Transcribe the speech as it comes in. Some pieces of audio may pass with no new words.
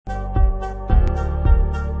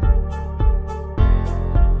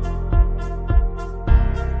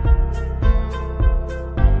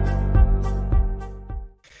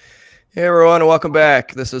Hey everyone, and welcome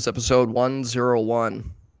back. This is episode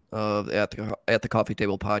 101 of At the Coffee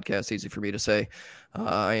Table podcast. Easy for me to say.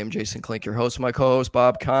 I am Jason Klink, your host, my co-host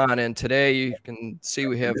Bob Kahn, and today you can see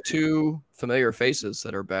we have two familiar faces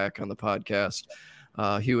that are back on the podcast.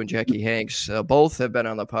 Hugh and Jackie Hanks both have been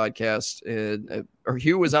on the podcast. Or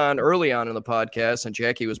Hugh was on early on in the podcast, and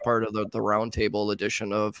Jackie was part of the roundtable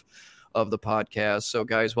edition of the podcast. So,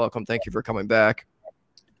 guys, welcome. Thank you for coming back.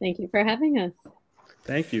 Thank you for having us.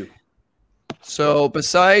 Thank you. So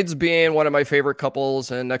besides being one of my favorite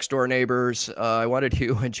couples and next door neighbors, I wanted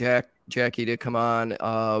Hugh and Jackie to come on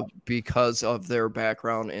because of their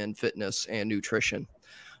background in fitness and nutrition.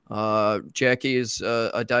 Jackie is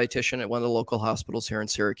a dietitian at one of the local hospitals here in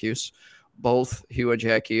Syracuse. Both Hugh and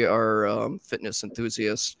Jackie are fitness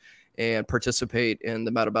enthusiasts and participate in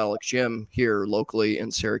the Metabolic Gym here locally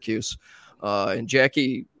in Syracuse. And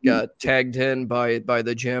Jackie got tagged in by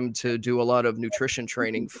the gym to do a lot of nutrition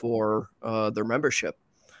training for their membership.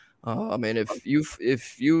 And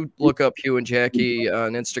if you look up Hugh and Jackie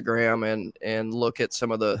on Instagram and look at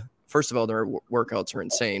some of the, first of all, their workouts are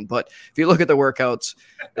insane. But if you look at the workouts,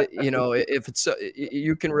 if it's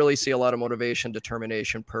you can really see a lot of motivation,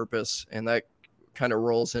 determination, purpose, and that kind of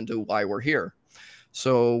rolls into why we're here.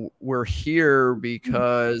 So we're here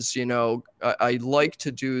because, I like to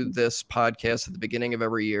do this podcast at the beginning of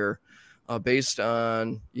every year based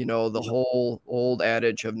on, the whole old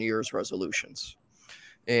adage of New Year's resolutions.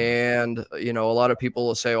 And, a lot of people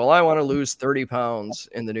will say, well, I want to lose 30 pounds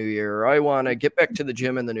in the new year. I want to get back to the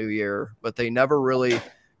gym in the new year, but they never really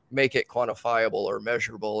make it quantifiable or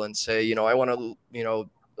measurable and say, I want to,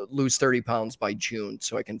 lose 30 pounds by June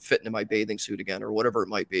so I can fit into my bathing suit again or whatever it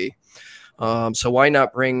might be. So why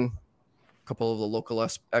not bring a couple of the local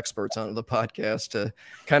experts onto the podcast to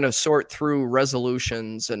kind of sort through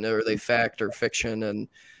resolutions and are they fact or fiction and,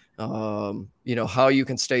 how you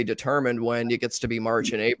can stay determined when it gets to be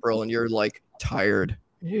March and April and you're like tired.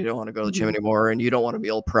 You don't want to go to the gym anymore and you don't want to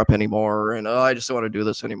meal prep anymore. And I just don't want to do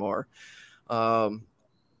this anymore.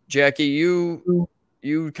 Jackie, you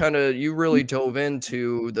really dove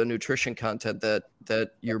into the nutrition content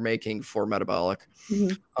that you're making for Metabolic.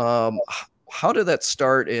 Mm-hmm. How did that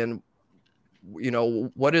start? And,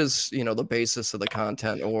 what is, the basis of the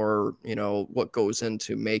content or, what goes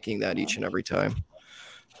into making that each and every time?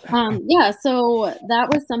 So that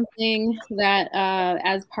was something that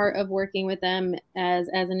as part of working with them as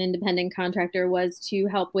an independent contractor was to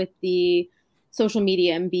help with the social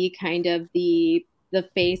media and be kind of the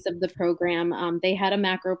face of the program. They had a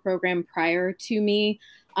macro program prior to me.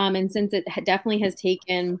 And since it definitely has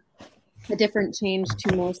taken a different change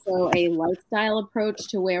to more so a lifestyle approach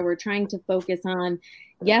to where we're trying to focus on,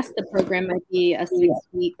 yes, the program might be a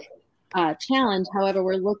 6-week challenge. However,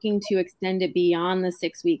 we're looking to extend it beyond the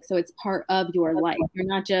 6 weeks. So it's part of your life. You're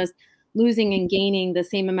not just losing and gaining the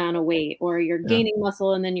same amount of weight or you're gaining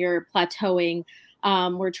muscle and then you're plateauing.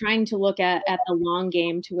 We're trying to look at the long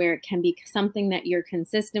game to where it can be something that you're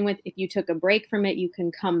consistent with. If you took a break from it, you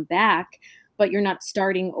can come back, but you're not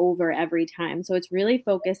starting over every time. So it's really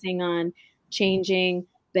focusing on changing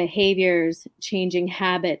behaviors, changing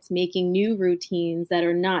habits, making new routines that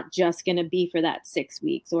are not just going to be for that 6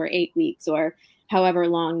 weeks or 8 weeks or however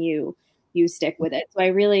long you stick with it. So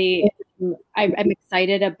I'm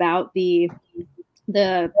excited about the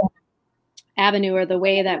avenue or the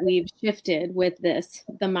way that we've shifted with the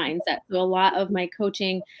mindset. So a lot of my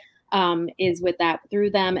coaching is with that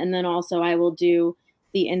through them. And then also I will do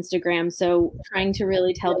the Instagram. So trying to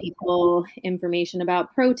really tell people information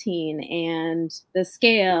about protein and the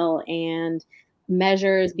scale and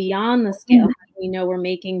measures beyond the scale. We know we're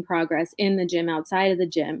making progress in the gym, outside of the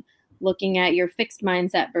gym, looking at your fixed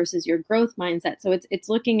mindset versus your growth mindset. So it's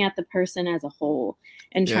looking at the person as a whole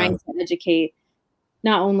and trying to educate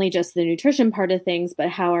not only just the nutrition part of things, but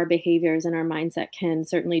how our behaviors and our mindset can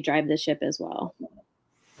certainly drive the ship as well.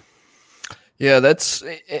 Yeah,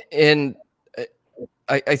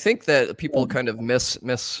 I think that people kind of miss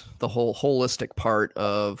the whole holistic part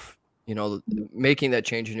of, making that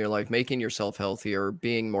change in your life, making yourself healthier,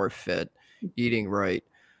 being more fit, eating right,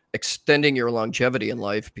 extending your longevity in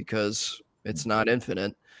life because it's not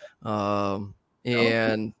infinite. And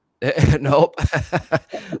nope.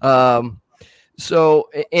 So,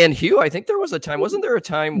 and Hugh, I think wasn't there a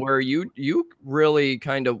time where you really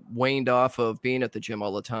kind of waned off of being at the gym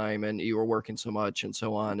all the time and you were working so much and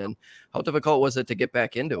so on, and how difficult was it to get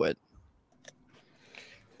back into it?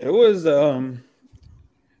 It was,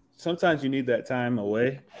 sometimes you need that time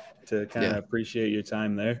away to kind of appreciate your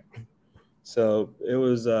time there. So it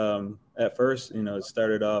was, at first, it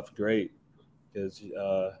started off great because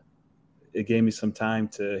it gave me some time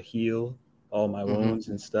to heal all my wounds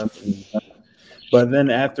and stuff. But then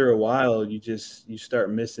after a while, you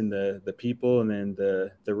start missing the people and then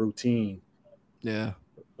the routine. Yeah.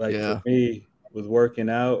 Like for me, with working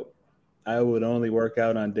out, I would only work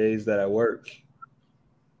out on days that I work.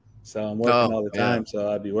 So I'm working all the time,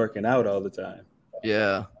 so I'd be working out all the time.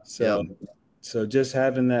 Yeah. So just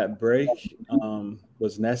having that break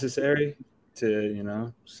was necessary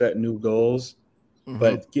to set new goals.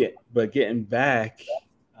 But getting back,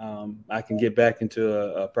 I can get back into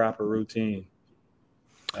a proper routine,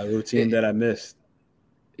 a routine that I missed.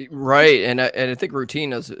 Right, and I think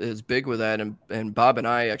routine is big with that. And Bob and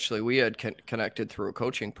I actually, we had connected through a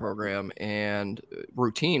coaching program, and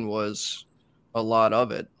routine was a lot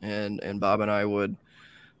of it. And Bob and I would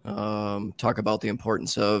talk about the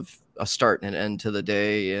importance of a start and an end to the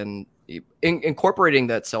day, and incorporating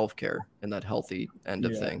that self-care and that healthy end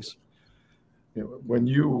of things.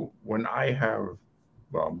 When I have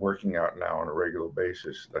I'm working out now on a regular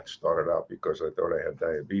basis, that started out because I thought I had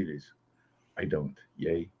diabetes. I don't,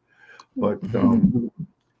 yay. But the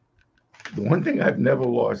one thing I've never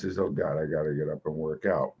lost is, oh God, I got to get up and work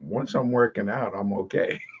out. Once I'm working out, I'm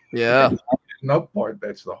okay. Yeah. No part,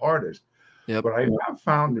 that's the hardest. Yep. But I have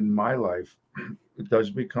found in my life, it does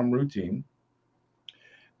become routine.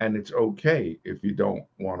 And it's okay if you don't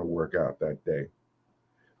want to work out that day.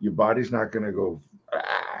 Your body's not going to go,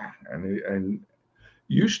 and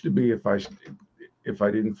used to be if I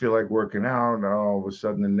didn't feel like working out, and all of a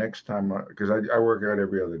sudden the next time, because I work out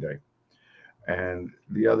every other day, and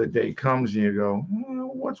the other day comes and you go,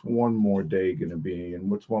 what's one more day going to be, and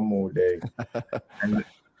what's one more day? And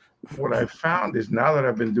what I found is now that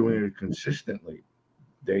I've been doing it consistently,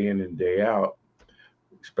 day in and day out,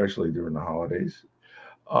 especially during the holidays,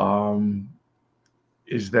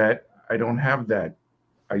 is that I don't have that.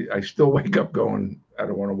 I still wake up going, I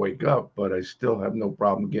don't want to wake up, but I still have no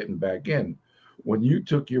problem getting back in. When you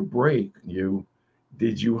took your break,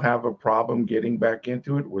 did you have a problem getting back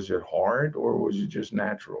into it? Was it hard or was it just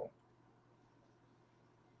natural?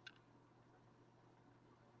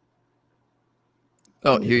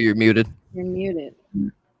 Oh, Hugh, you're muted. You're muted.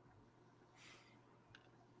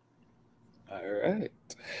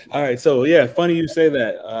 All right. So yeah, funny you say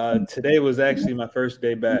that. Today was actually my first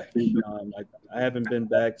day back. I haven't been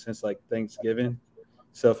back since like Thanksgiving.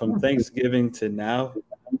 So from Thanksgiving to now,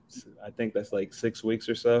 I think that's like 6 weeks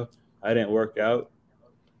or so. I didn't work out,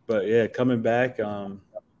 but yeah, coming back,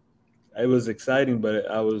 it was exciting, but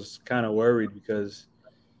I was kind of worried because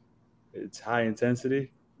it's high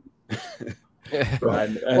intensity.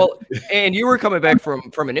 Well, and you were coming back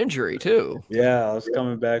from an injury too. Yeah, I was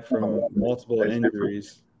coming back from multiple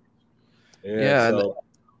injuries. Yeah. So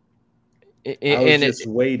I was just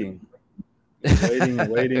waiting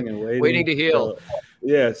waiting to heal.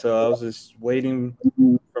 So I was just waiting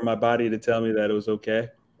for my body to tell me that it was okay.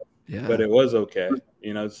 Yeah. But it was okay.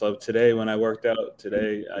 So today when I worked out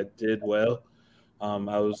today, I did well. I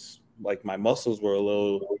was like, my muscles were a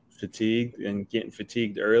little fatigued and getting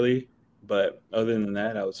fatigued early. But other than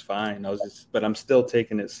that, I was fine. But I'm still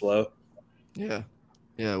taking it slow. Yeah.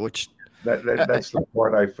 Yeah. Which that's the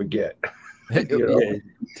part I forget. Take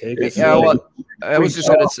it slow. Well, I was just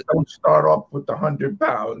going to don't start off with 100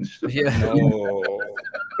 pounds. Yeah. No.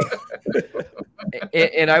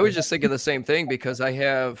 And I was just thinking the same thing because I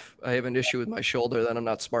have an issue with my shoulder that I'm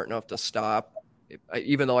not smart enough to stop,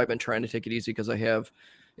 even though I've been trying to take it easy because I have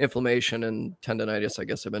inflammation and tendonitis, I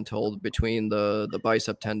guess I've been told, between the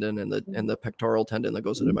bicep tendon and the pectoral tendon that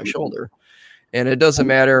goes into my shoulder. And it doesn't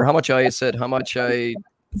matter how much I ice it, how much I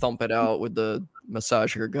thump it out with the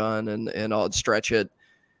massager gun and I'll stretch it.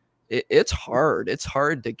 It's hard. It's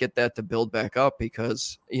hard to get that to build back up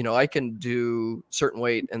because, I can do certain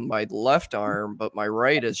weight in my left arm, but my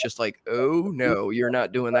right is just like, oh no, you're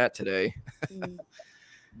not doing that today.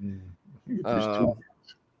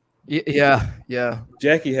 Yeah.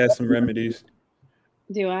 Jackie has some remedies.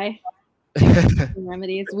 Do I? Some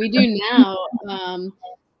remedies. We do now.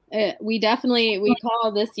 We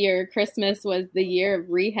call this year Christmas was the year of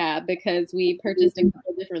rehab because we purchased a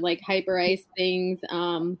couple different like hyper ice things,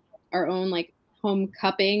 our own like home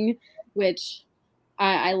cupping, which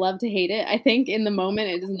I love to hate it. I think in the moment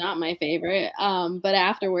it is not my favorite, but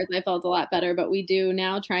afterwards I felt a lot better. But we do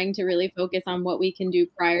now trying to really focus on what we can do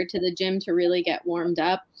prior to the gym to really get warmed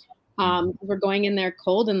up. We're going in there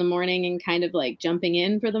cold in the morning and kind of like jumping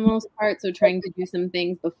in for the most part. So trying to do some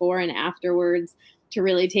things before and afterwards to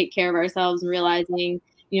really take care of ourselves and realizing,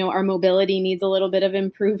 our mobility needs a little bit of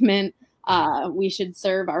improvement. We should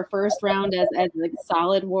serve our first round as a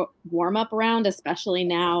solid warm-up round, especially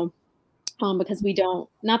now because we don't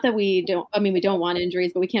want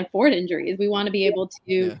injuries, but we can't afford injuries. We want to be able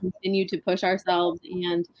to continue to push ourselves.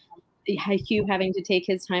 And Hugh having to take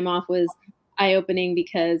his time off was eye-opening,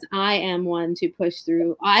 because I am one to push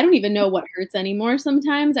through. I don't even know what hurts anymore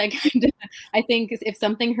sometimes. I think if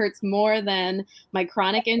something hurts more than my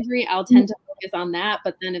chronic injury, I'll tend to focus on that.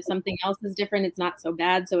 But then if something else is different, it's not so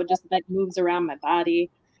bad. So it just like moves around my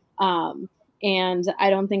body. And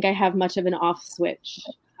I don't think I have much of an off switch.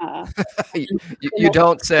 You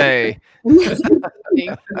don't say.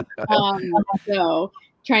 So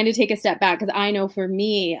trying to take a step back, because I know for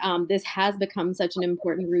me, this has become such an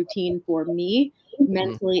important routine for me,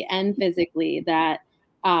 mentally and physically, that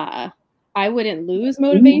I wouldn't lose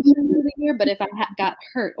motivation through the year. But if I got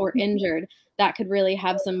hurt or injured, that could really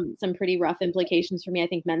have some pretty rough implications for me, I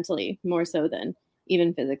think, mentally, more so than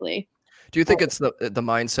even physically. Do you think it's the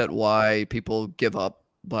mindset why people give up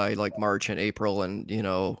by like March and April, and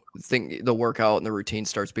think the workout and the routine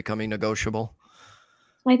starts becoming negotiable?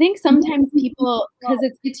 I think sometimes people, because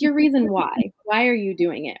it's your reason why. Why are you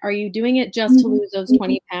doing it? Are you doing it just to lose those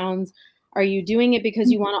 20 pounds? Are you doing it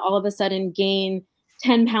because you want to all of a sudden gain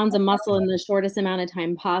 10 pounds of muscle in the shortest amount of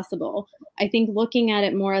time possible? I think looking at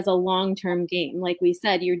it more as a long-term game. Like we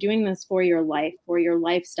said, you're doing this for your life, for your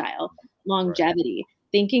lifestyle, longevity,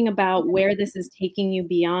 thinking about where this is taking you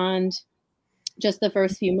beyond just the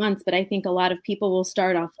first few months. But I think a lot of people will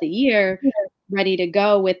start off the year ready to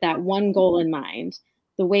go with that one goal in mind: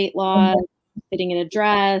 the weight loss, fitting in a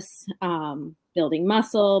dress, building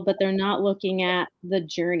muscle, but they're not looking at the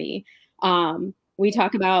journey. We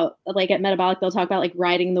talk about, like at Metabolic, they'll talk about like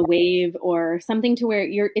riding the wave or something, to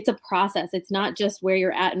where it's a process. It's not just where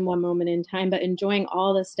you're at in one moment in time, but enjoying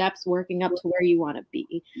all the steps working up to where you want to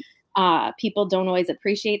be. People don't always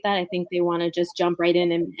appreciate that. I think they want to just jump right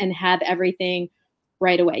in and have everything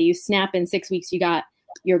right away. You snap, in 6 weeks, you got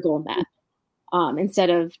your goal met.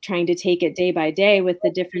 Instead of trying to take it day by day with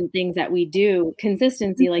the different things that we do.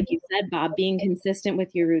 Consistency, like you said, Bob, being consistent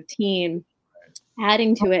with your routine,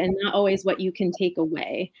 adding to it, and not always what you can take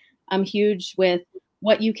away. I'm huge with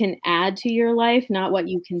what you can add to your life, not what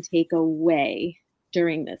you can take away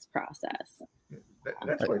during this process.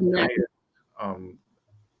 That's why diet,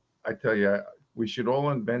 I tell you, we should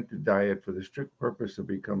all invent a diet for the strict purpose of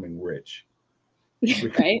becoming rich.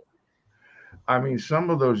 Right? I mean,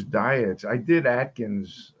 some of those diets, I did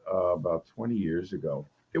Atkins about 20 years ago.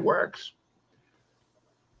 It works.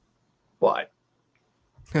 But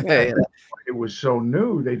it was so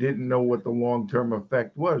new, they didn't know what the long-term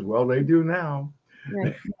effect was. Well, they do now.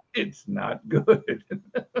 Right. It's not good.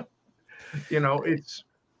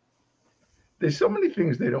 There's so many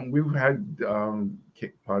things they don't. We've had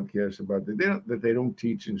podcasts about that they don't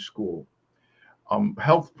teach in school.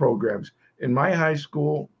 Health programs in my high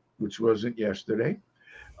school, which wasn't yesterday.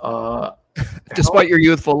 Despite your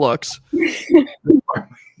youthful looks.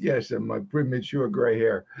 Yes, and my premature gray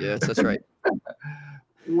hair. Yes, that's right.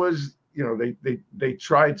 Was, they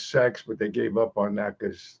tried sex, but they gave up on that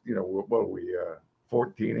because, what were we,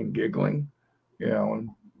 14 and giggling, and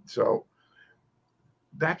so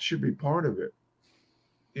that should be part of it.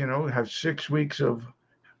 Have 6 weeks of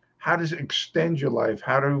how to extend your life,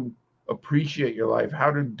 how to appreciate your life,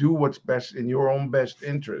 how to do what's best in your own best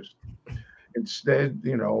interest. Instead,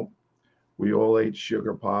 we all ate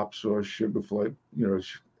sugar pops or sugar flake,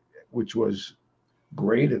 which was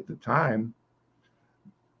great at the time,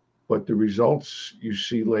 but the results you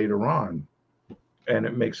see later on, and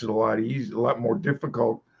it makes it a lot more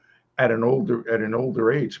difficult at an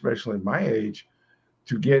older age, especially my age,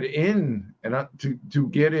 to get in and to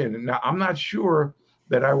get in. Now, I'm not sure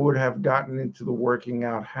that I would have gotten into the working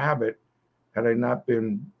out habit had I not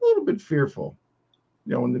been a little bit fearful.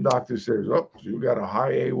 When the doctor says, "Oh, you got a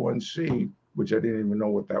high A1C," which I didn't even know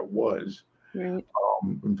what that was. Right.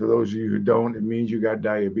 And for those of you who don't, it means you got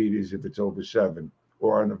diabetes if it's over 7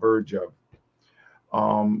 or on the verge of.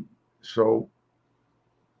 So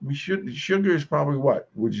sugar is probably, what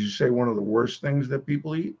would you say, one of the worst things that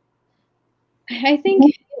people eat? I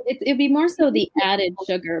think it'd be more so the added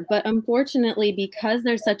sugar, but unfortunately, because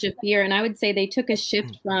there's such a fear, and I would say they took a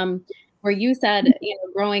shift from where you said,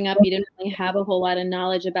 growing up, you didn't really have a whole lot of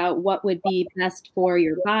knowledge about what would be best for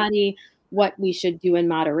your body, what we should do in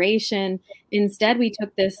moderation. Instead, we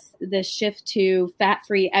took this shift to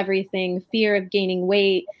fat-free everything, fear of gaining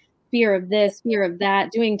weight, fear of this, fear of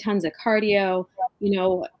that, doing tons of cardio.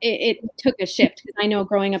 It took a shift. I know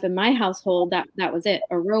growing up in my household, that was it.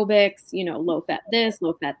 Aerobics, low fat this,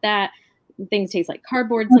 low fat that. Things taste like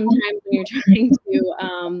cardboard sometimes when you're trying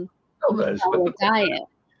to follow a diet.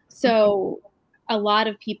 So a lot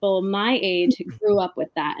of people my age grew up with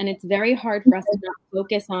that. And it's very hard for us to not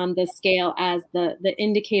focus on the scale as the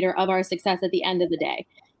indicator of our success at the end of the day.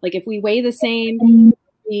 Like if we weigh the same,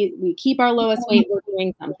 we keep our lowest weight, we're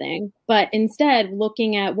doing something. But instead,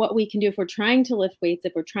 looking at what we can do if we're trying to lift weights,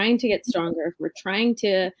 if we're trying to get stronger, if we're trying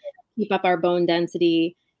to keep up our bone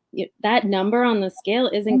density, that number on the scale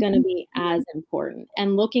isn't going to be as important.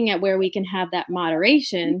 And looking at where we can have that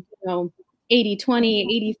moderation, 80, 20,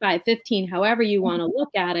 85, 15, however you want to look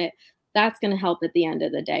at it, that's going to help at the end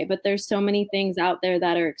of the day. But there's so many things out there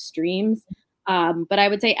that are extremes. But I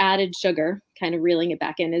would say added sugar, kind of reeling it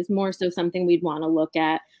back in, is more so something we'd want to look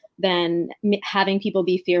at than having people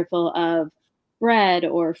be fearful of bread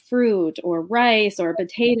or fruit or rice or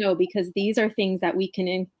potato, because these are things that we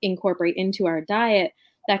can incorporate into our diet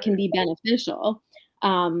that can be beneficial.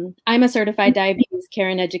 I'm a certified diabetes care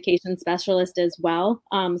and education specialist as well.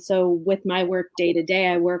 So with my work day to day,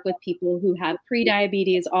 I work with people who have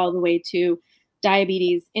pre-diabetes all the way to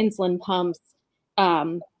diabetes, insulin pumps,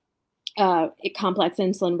 complex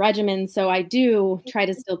insulin regimens. So I do try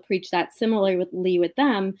to still preach that similarly with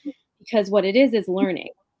them, because what it is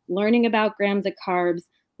learning about grams of carbs,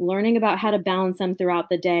 learning about how to balance them throughout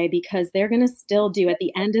the day, because they're going to still do, at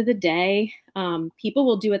the end of the day, people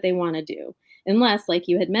will do what they want to do. Unless, like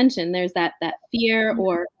you had mentioned, there's that fear,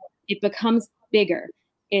 or it becomes bigger.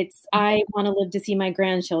 It's, I want to live to see my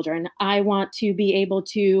grandchildren. I want to be able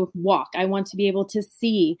to walk. I want to be able to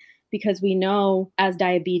see, because we know as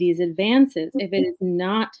diabetes advances, if it is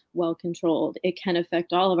not well controlled, it can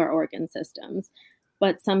affect all of our organ systems.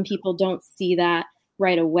 But some people don't see that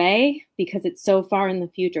right away because it's so far in the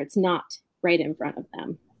future. It's not right in front of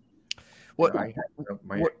them. I had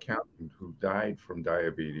my accountant who died from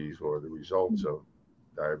diabetes, or the results of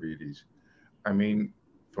diabetes. I mean,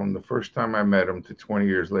 from the first time I met him to 20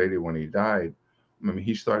 years later when he died, I mean,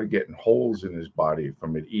 he started getting holes in his body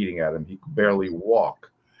from it eating at him. He could barely walk.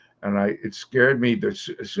 And it scared me. As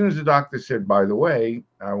soon as the doctor said, by the way,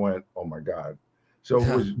 I went, oh my God. So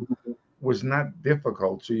it was not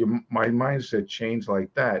difficult. So my mindset changed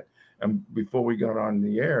like that. And before we got on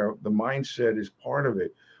the air, the mindset is part of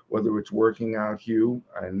it. Whether it's working out, Hugh,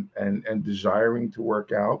 and desiring to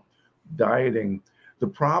work out, dieting. The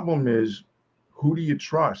problem is, who do you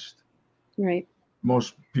trust? Right.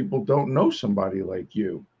 Most people don't know somebody like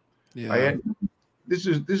you. Yeah. This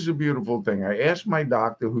is a beautiful thing. I asked my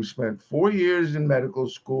doctor, who spent 4 years in medical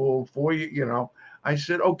school, 4 years, I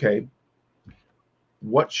said, okay,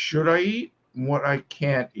 what should I eat and what I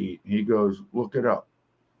can't eat? And he goes, look it up.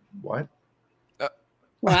 What?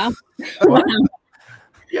 Wow. What?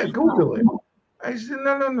 Yeah, Google it. I said,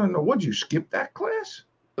 no. Would you skip that class?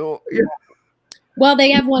 Oh. Yeah. Well, they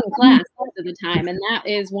have one class most of the time, and that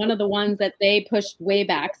is one of the ones that they pushed way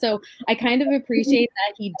back. So I kind of appreciate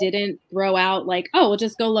that he didn't throw out like, oh, we'll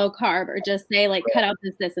just go low carb, or just say like cut out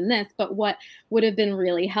this, and this. But what would have been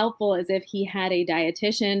really helpful is if he had a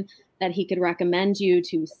dietitian that he could recommend you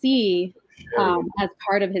to see as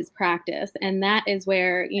part of his practice. And that is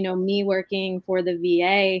where, me working for the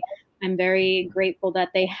VA, I'm very grateful that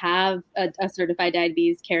they have a certified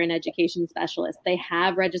diabetes care and education specialist. They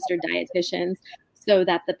have registered dietitians so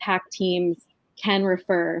that the PAC teams can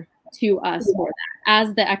refer to us for that.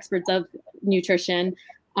 As the experts of nutrition,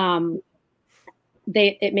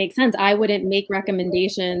 it makes sense. I wouldn't make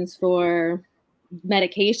recommendations for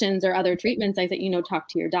medications or other treatments. I said, talk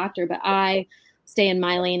to your doctor, but I stay in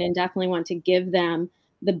my lane and definitely want to give them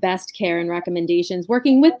the best care and recommendations,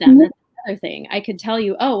 working with them. That's other thing. I could tell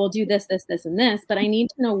you, oh, we'll do this, and this, but I need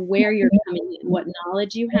to know where you're coming in, what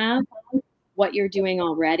knowledge you have, what you're doing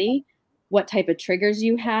already, what type of triggers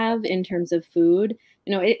you have in terms of food.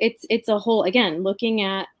 It's a whole, again, looking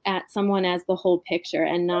at someone as the whole picture,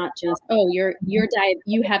 and not just, oh,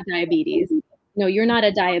 you have diabetes. No, you're not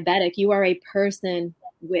a diabetic. You are a person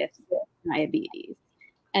with diabetes.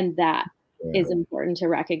 And that is important to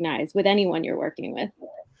recognize with anyone you're working with.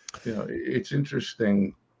 It's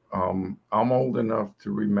interesting. I'm old enough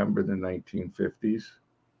to remember the 1950s.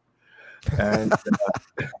 And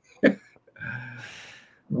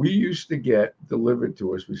we used to get delivered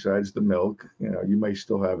to us, besides the milk. You may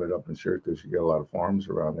still have it up in Syracuse. You get a lot of farms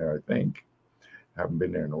around there, I think. Haven't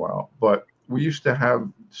been there in a while. But we used to have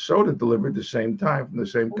soda delivered the same time from the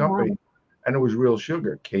same company. And it was real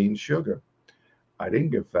sugar, cane sugar. I didn't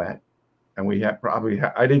get fat. And we had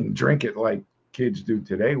I didn't drink it like kids do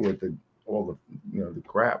today with all the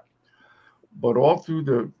crap. But all through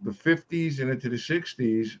the 50s and into the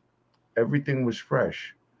 60s, everything was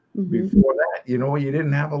fresh. Mm-hmm. Before that, you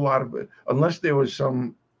didn't have a lot of it, unless there was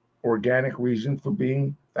some organic reason for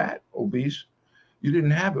being fat, obese. You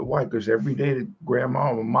didn't have it. Why? Because every day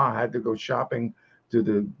grandma or ma had to go shopping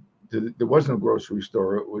to there wasn't a grocery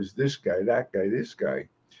store. It was this guy, that guy, this guy.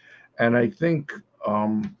 And I think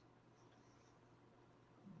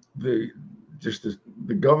the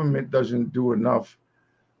government doesn't do enough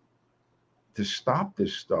to stop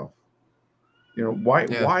this stuff. Why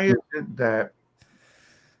is it that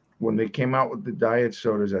when they came out with the diet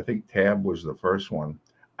sodas, I think Tab was the first one.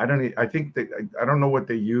 I don't know what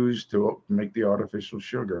they used to make the artificial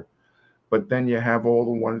sugar, but then you have all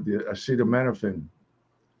the acetaminophen.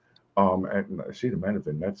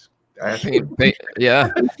 Acetaminophen, that's aspirin.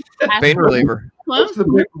 Pain reliever. What's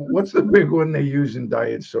the big one they use in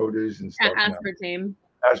diet sodas and stuff? Aspartame.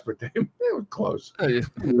 Aspartame. They were close. They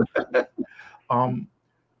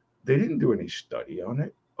didn't do any study on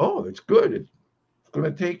it. Oh, it's good. It's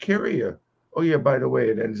going to take care of you. Oh, yeah, by the way,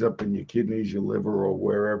 it ends up in your kidneys, your liver, or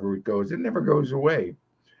wherever it goes. It never goes away.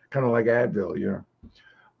 Kind of like Advil,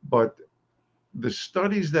 But the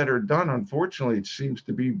studies that are done, unfortunately, it seems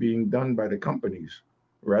to be being done by the companies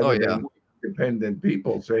rather than independent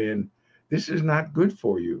people saying, this is not good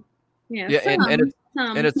for you.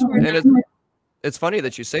 It's funny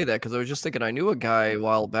that you say that, because I was just thinking, I knew a guy a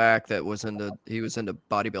while back that was into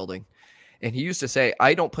bodybuilding, and he used to say,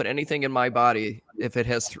 I don't put anything in my body if it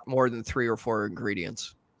has more than 3 or 4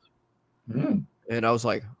 ingredients. And I was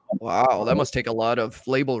like, wow, that must take a lot of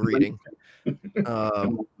label reading.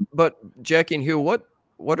 But Jackie and Hugh, what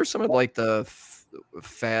are some of like the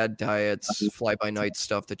fad diets, fly by night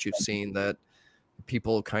stuff that you've seen that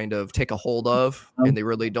people kind of take a hold of, and they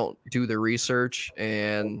really don't do the research,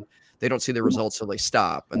 and they don't see the results, so they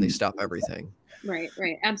stop everything? Right.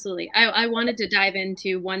 Absolutely. I wanted to dive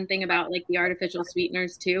into one thing about like the artificial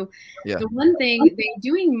sweeteners too. Yeah. The one thing, they're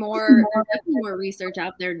doing more research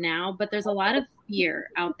out there now, but there's a lot of fear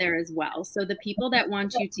out there as well. So the people that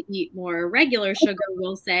want you to eat more regular sugar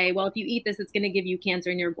will say, well, if you eat this, it's going to give you cancer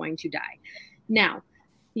and you're going to die. Now,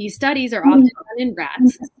 these studies are often done in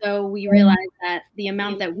rats. So we realize that the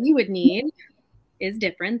amount that we would need is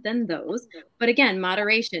different than those. But again,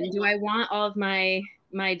 moderation. Do I want all of my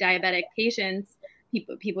diabetic patients,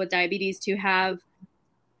 people with diabetes, to have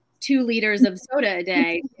 2 liters of soda a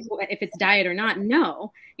day, if it's diet or not?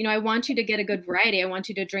 No. I want you to get a good variety. I want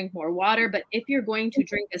you to drink more water. But if you're going to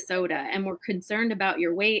drink a soda and we're concerned about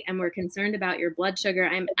your weight and we're concerned about your blood sugar,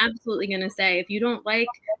 I'm absolutely going to say, if you don't like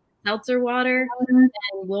seltzer water, then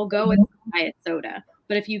we'll go with diet soda.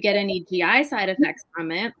 But if you get any GI side effects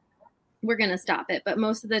from it, we're going to stop it. But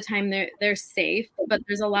most of the time they're safe. But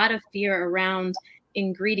there's a lot of fear around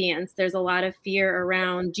ingredients. There's a lot of fear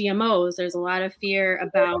around GMOs. There's a lot of fear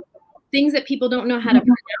about things that people don't know how to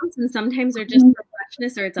pronounce, and sometimes they're just for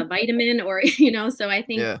freshness, or it's a vitamin, or so I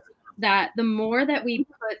think that the more that we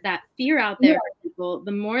put that fear out there for people,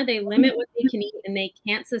 the more they limit what they can eat, and they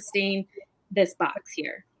can't sustain this box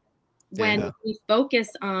here. When we focus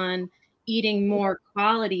on eating more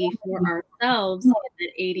quality for ourselves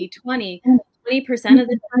at 80-20, 20% of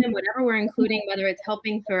the time, whatever we're including, whether it's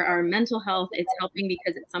helping for our mental health, it's helping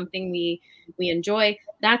because it's something we enjoy,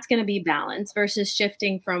 that's going to be balanced versus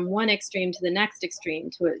shifting from one extreme to the next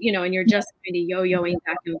extreme to and you're just kind of yo-yoing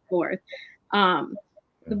back and forth.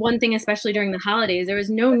 The one thing, especially during the holidays, there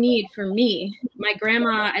was no need for me.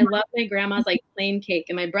 I love my grandma's like plain cake,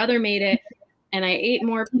 and my brother made it, and I ate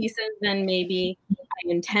more pieces than maybe I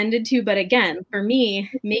intended to. But again, for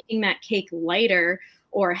me, making that cake lighter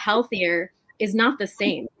or healthier is not the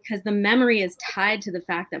same, because the memory is tied to the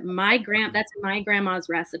fact that that's my grandma's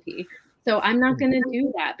recipe. So I'm not going to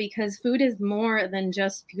do that, because food is more than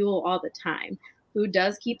just fuel all the time. Food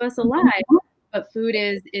does keep us alive, but food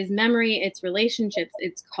is memory, it's relationships,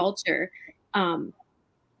 it's culture.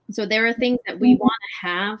 So there are things that we want to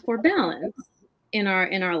have for balance in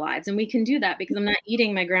our lives, and we can do that because I'm not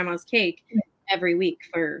eating my grandma's cake every week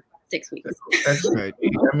for 6 weeks. That's right.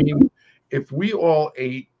 I mean, if we all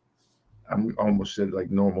ate, I almost said like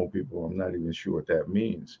normal people, I'm not even sure what that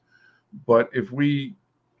means. But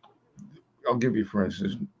I'll give you, for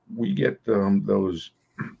instance, we get those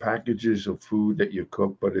packages of food that you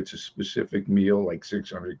cook, but it's a specific meal, like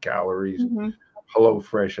 600 calories. Hello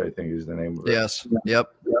Fresh, I think, is the name of it. Yes.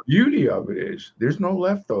 Yep. The beauty of it is there's no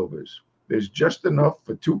leftovers. There's just enough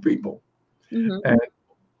for 2 people. And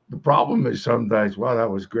the problem is sometimes, wow, that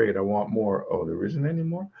was great, I want more. Oh, there isn't any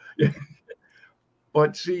more?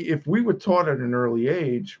 But see, if we were taught at an early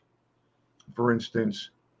age, for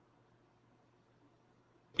instance,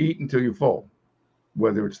 eat until you're full,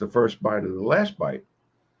 whether it's the first bite or the last bite,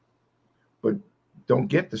 but don't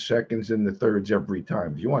get the seconds and the thirds every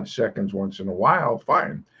time. If you want seconds once in a while,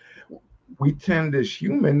 fine. We tend as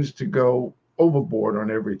humans to go overboard on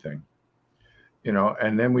everything. you know,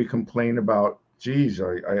 and then we complain about, geez,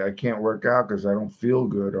 I can't work out because I don't feel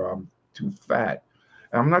good or I'm too fat.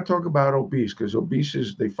 And I'm not talking about obese, because obese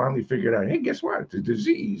is, they finally figured out, hey, guess what? It's a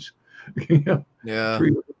disease. You know, Yeah.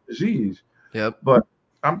 treat it as a disease. Yep. But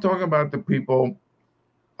I'm talking about the people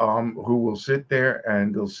who will sit there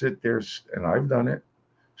and they'll sit there, and I've done it,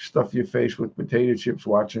 stuff your face with potato chips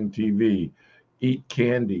watching TV, eat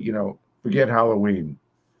candy, you know, forget Halloween.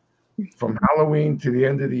 From Halloween to the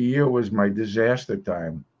end of the year was my disaster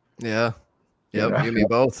time. Yeah. You Yep. know? You and me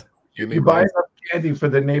both. You and me You buy both. enough candy for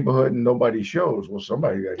the neighborhood and nobody shows. Well,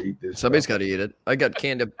 somebody got to eat this. Somebody's stuff. got to eat it. I got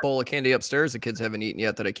bowl of candy upstairs the kids haven't eaten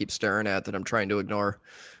yet that I keep staring at that I'm trying to ignore.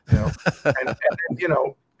 You know, and then, you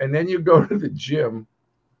know, and then you go to the gym.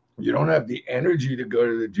 You don't have the energy to go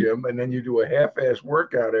to the gym, and then you do a half-ass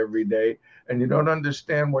workout every day, and you don't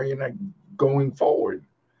understand why you're not going forward.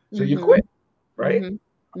 So you quit, right?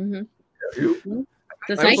 You,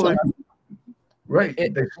 The cycle. right. They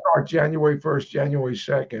start January 1st, January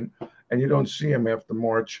 2nd, and you don't see them after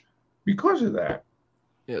March because of that.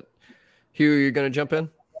 Yeah. Hugh, you're going to jump in?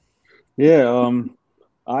 Yeah.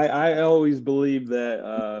 I always believe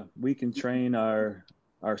that we can train our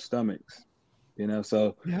stomachs, you know.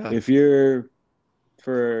 So if you're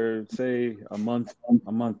for say a month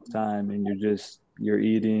time and you're just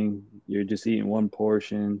eating one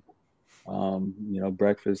portion, you know,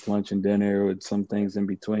 breakfast, lunch, and dinner with some things in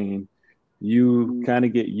between, you kind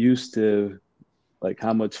of get used to like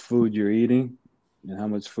how much food you're eating and how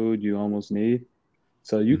much food you almost need.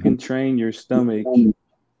 So you can train your stomach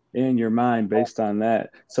and your mind based on that.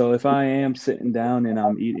 So if I am sitting down and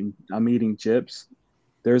I'm eating chips,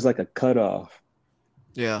 there's like a cutoff.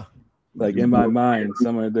 Yeah. Like in my mind,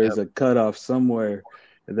 somewhere there's a cutoff somewhere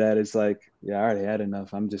that it's like, yeah, I already had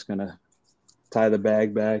enough. I'm just gonna tie the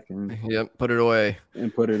bag back and put it away.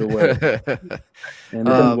 And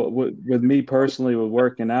then with me personally, with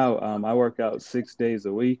working out, I work out 6 days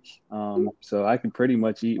a week, so I can pretty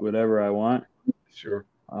much eat whatever I want. Sure.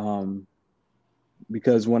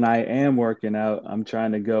 Because when I am working out, I'm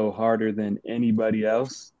trying to go harder than anybody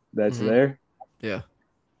else that's there. Yeah.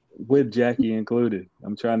 With Jackie included.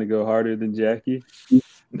 I'm trying to go harder than Jackie.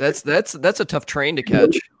 That's a tough train to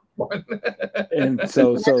catch. And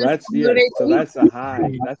so that's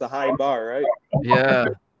a high bar, right? Yeah.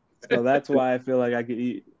 So that's why I feel like I could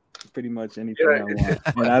eat pretty much anything I want.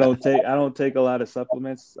 And I don't take a lot of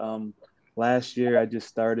supplements. Last year I just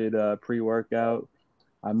started pre-workout.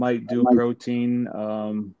 I might do protein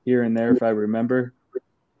here and there if I remember.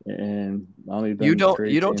 And only done you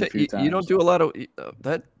don't do a lot of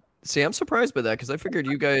that. See, I'm surprised by that because I figured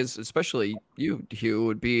you guys, especially you, Hugh,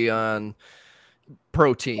 would be on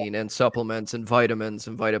protein and supplements and vitamins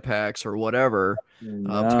and Vitapaks or whatever to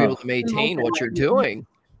be able to maintain what you're doing.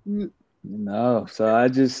 No, so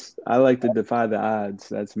I like to defy the odds.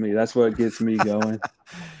 That's me. That's what gets me going.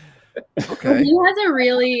 Okay. He has a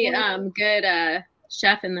really good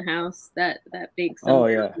chef in the house that bakes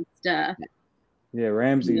some stuff. Yeah,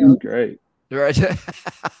 Ramsey is great. Right. You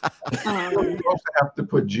also have to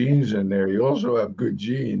put genes in there. You also have good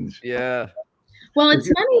genes. Yeah. Well,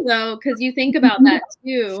 it's funny though, because you think about that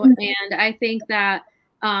too, and I think that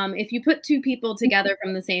if you put two people together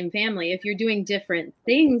from the same family, if you're doing different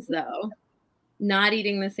things though, not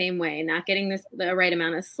eating the same way, not getting the right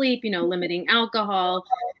amount of sleep, you know, limiting alcohol,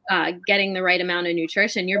 getting the right amount of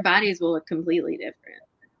nutrition, your bodies will look completely different.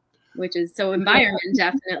 Which is so environment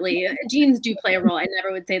definitely. Genes do play a role. I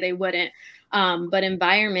never would say they wouldn't, but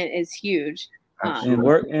environment is huge. And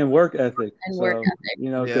work ethic.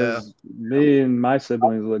 You know, because me and my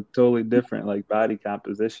siblings look totally different, like body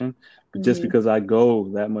composition, but just because I go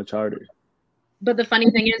that much harder. But the funny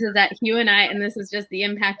thing is that Hugh and I, and this is just the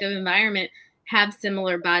impact of environment, have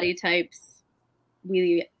similar body types.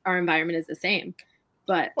 Our environment is the same,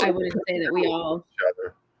 but I wouldn't say that we all.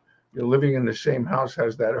 You're living in the same house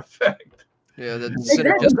has that effect. Yeah, the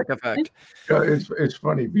synergistic effect. It's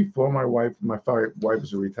funny. Before my wife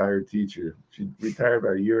is a retired teacher. She retired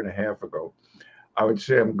about a year and a half ago. I would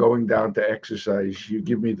say, I'm going down to exercise. You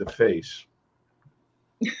give me the face.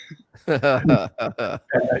 And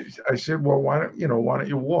I said, well, why don't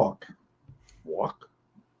you walk? Walk?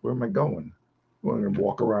 Where am I going? I'm going to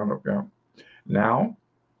walk around up there. Now,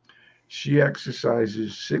 she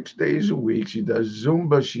exercises 6 days a week. She does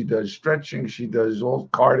Zumba. She does stretching. She does all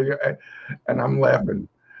cardio. And I'm laughing.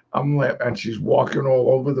 And she's walking all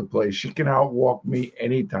over the place. She can outwalk me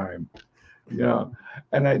anytime. Yeah.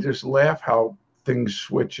 And I just laugh how things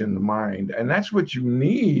switch in the mind. And that's what you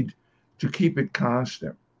need to keep it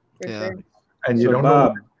constant. Yeah. And you don't know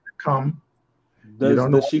when to come.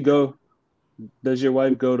 Does your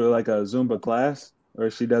wife go to like a Zumba class,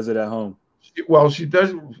 or she does it at home? Well, she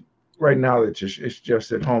does right now. It's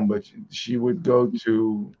just at home, but she would go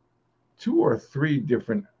to 2 or 3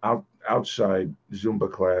 different outside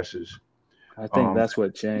Zumba classes. I think that's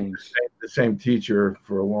what changed. The same teacher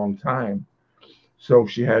for a long time, so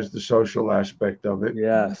she has the social aspect of it.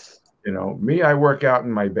 Yes. You know, me, I work out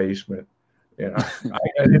in my basement. You know,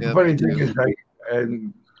 and the funny thing is,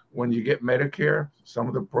 and when you get Medicare, some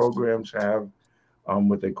of the programs have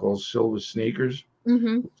what they call silver sneakers, which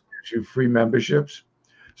gives you free memberships.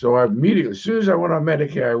 So I immediately, as soon as I went on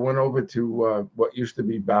Medicare, I went over to what used to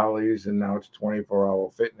be Bally's, and now it's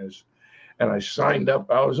 24-hour fitness. And I signed up.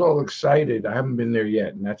 I was all excited. I haven't been there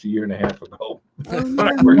yet, and that's a year and a half ago. But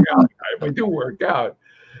I work out. I do work out.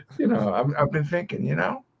 You know, I've been thinking, you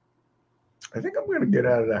know, I think I'm going to get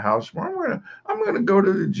out of the house more. I'm going to go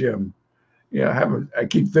to the gym. Yeah, I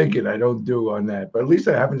keep thinking I don't do on that, but at least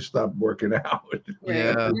I haven't stopped working out.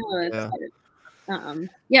 Yeah.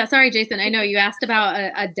 Sorry, Jason. I know you asked about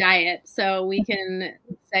a diet, so we can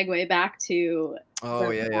segue back to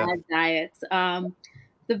diets.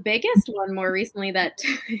 The biggest one more recently that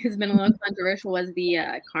has been a little controversial was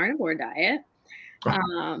the carnivore diet.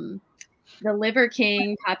 The Liver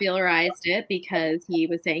King popularized it because he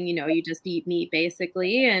was saying, you know, you just eat meat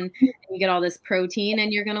basically, and you get all this protein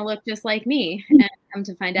and you're going to look just like me. And come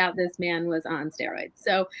to find out this man was on steroids.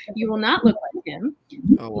 So you will not look like him.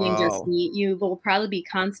 Just meat. You will probably be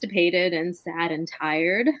constipated and sad and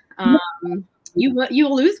tired. You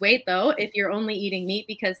will lose weight though if you're only eating meat,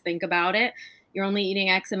 because think about it. You're only eating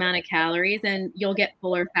X amount of calories and you'll get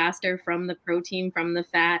fuller faster from the protein, from the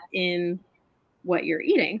fat in what you're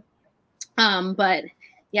eating. But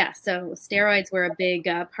yeah, so steroids were a big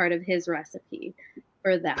part of his recipe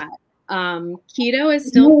for that. Keto is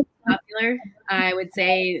still popular. I would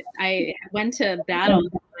say I went to battle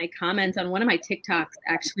my comments on one of my TikToks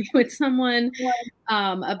actually with someone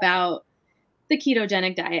about the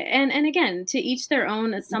ketogenic diet. And again, to each their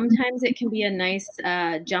own. Sometimes it can be a nice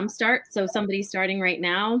jump start. So somebody starting right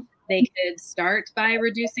now, they could start by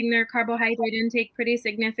reducing their carbohydrate intake pretty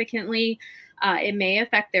significantly. It may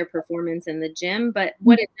affect their performance in the gym, but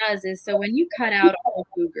what it does is, so when you cut out a whole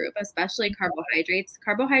food group, especially carbohydrates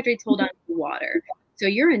hold on to water. So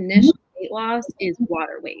your initial weight loss is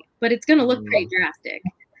water weight, but it's going to look pretty drastic.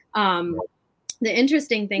 The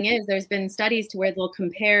interesting thing is there's been studies to where they'll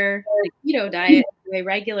compare the keto diet to a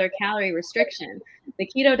regular calorie restriction. The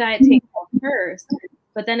keto diet takes off first,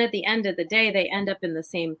 but then at the end of the day, they end up in the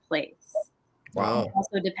same place. Wow. It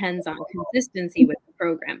also depends on consistency with the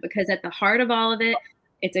program, because at the heart of all of it,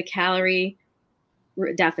 it's a calorie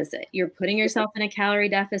deficit. You're putting yourself in a calorie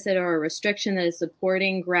deficit or a restriction that is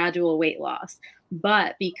supporting gradual weight loss.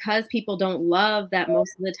 But because people don't love that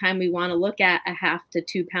most of the time we want to look at 1/2 to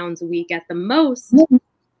 2 pounds a week at the most,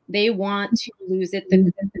 they want to lose it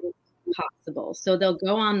the quickest possible. So they'll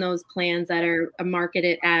go on those plans that are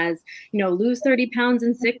marketed as, you know, lose 30 pounds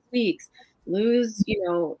in 6 weeks, lose,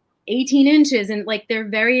 18 inches. And like, they're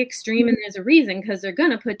very extreme. And there's a reason, because they're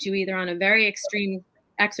going to put you either on a very extreme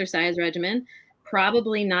exercise regimen,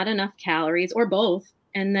 probably not enough calories, or both.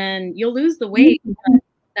 And then you'll lose the weight.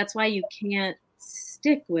 That's why you can't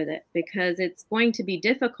stick with it, because it's going to be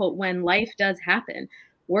difficult when life does happen.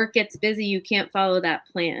 Work gets busy. You can't follow that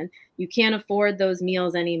plan. You can't afford those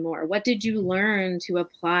meals anymore. What did you learn to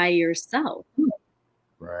apply yourself?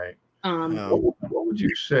 Right. What would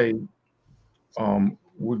you say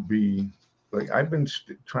would be, like, I've been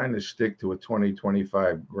trying to stick to a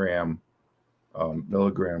 20-25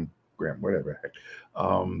 milligram, whatever heck,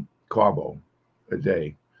 carbo a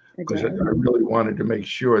day, because I really wanted to make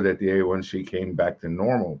sure that the A1C came back to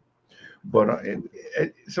normal. But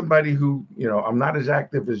somebody who, I'm not as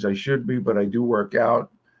active as I should be, but I do work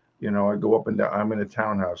out. I go up and down. I'm in a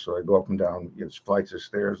townhouse, so I go up and down flights of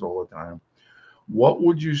stairs all the time. What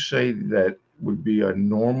would you say that would be a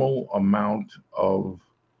normal amount of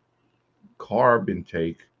carb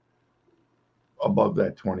intake above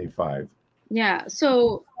that 25? Yeah,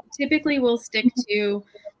 so typically we'll stick to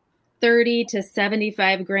 30 to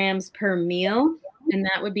 75 grams per meal, and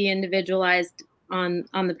that would be individualized on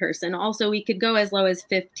the person. Also, we could go as low as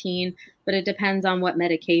 15, but it depends on what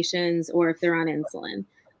medications or if they're on insulin.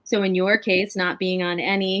 So in your case, not being on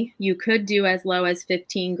any, you could do as low as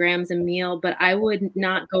 15 grams a meal, but I would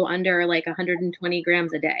not go under like 120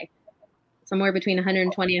 grams a day, somewhere between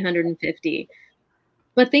 120 and 150.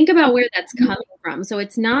 But think about where that's coming from. So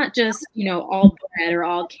it's not just, all bread or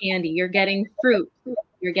all candy. You're getting fruit,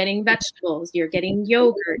 you're getting vegetables, you're getting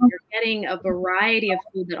yogurt, you're getting a variety of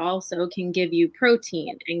food that also can give you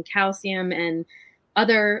protein and calcium and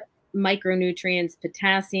other micronutrients,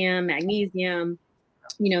 potassium, magnesium.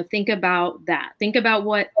 Think about that. Think about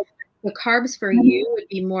what The carbs for you would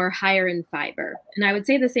be more higher in fiber. And I would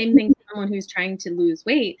say the same thing to someone who's trying to lose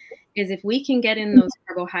weight is if we can get in those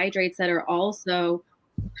carbohydrates that are also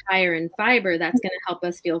higher in fiber, that's going to help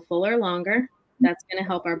us feel fuller longer. That's going to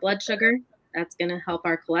help our blood sugar. That's going to help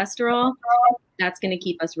our cholesterol. That's going to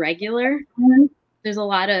keep us regular. There's a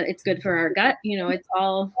lot of, it's good for our gut. You know, it's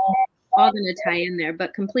all going to tie in there,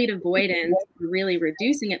 but complete avoidance, really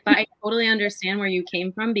reducing it. But I totally understand where you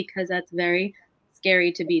came from, because that's very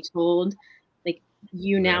scary to be told, like,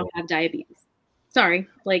 you now have diabetes. Sorry,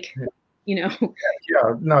 like, you know.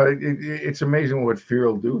 Yeah, no, it's amazing what fear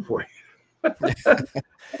will do for you.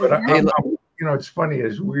 But you know, it's funny,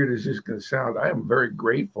 as weird as this can sound, I am very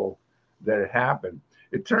grateful that it happened.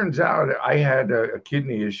 It turns out I had a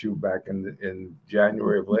kidney issue back in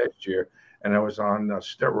January of last year, and I was on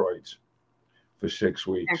steroids for 6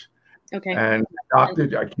 weeks. Okay. And the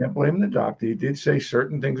doctor, I can't blame the doctor. He did say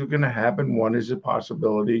certain things are going to happen. One is a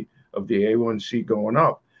possibility of the A1C going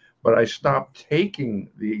up. But I stopped taking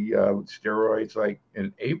the steroids like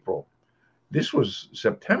in April. This was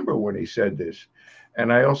September when he said this.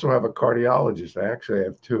 And I also have a cardiologist. I actually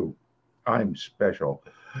have two. I'm special.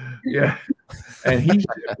 Yeah. And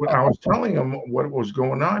when I was telling him what was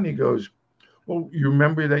going on, he goes, well, you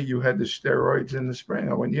remember that you had the steroids in the spring?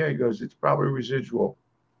 I went, yeah. He goes, it's probably residual.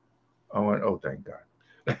 I went, oh, thank God.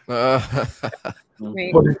 But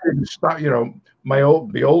it didn't stop. You know,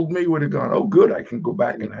 the old me would have gone, oh, good, I can go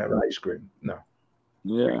back and have ice cream. No.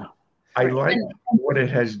 Yeah. I like what it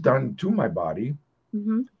has done to my body.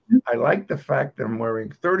 Mm-hmm. I like the fact that I'm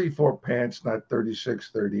wearing 34 pants, not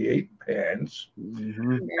 36, 38 pants.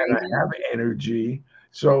 Mm-hmm. And I have energy.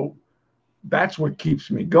 So that's what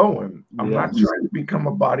keeps me going. I'm not trying to become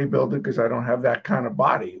a bodybuilder because I don't have that kind of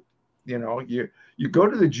body. You know, you go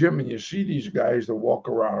to the gym and you see these guys that walk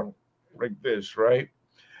around like this, right?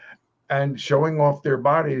 And showing off their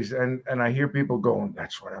bodies. And I hear people going,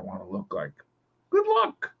 that's what I want to look like. Good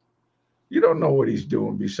luck. You don't know what he's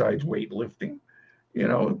doing besides weightlifting, you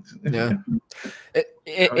know? Yeah.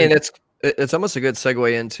 And it's almost a good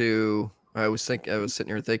segue into, I was sitting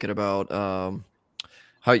here thinking about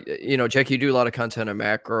how, you know, Jack, you do a lot of content on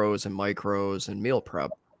macros and micros and meal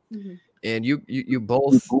prep. Mm-hmm. And you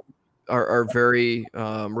both are very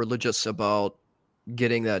religious about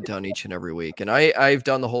getting that done each and every week. And I've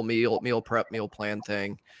done the whole meal prep, meal plan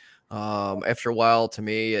thing. After a while, to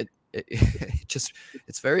me, it's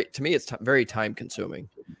very time consuming.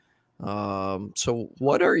 So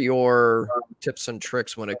what are your tips and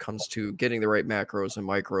tricks when it comes to getting the right macros and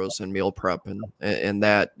micros and meal prep and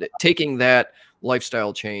that taking that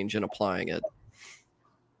lifestyle change and applying it?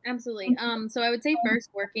 Absolutely. So I would say first,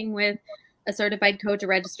 working with a certified coach, a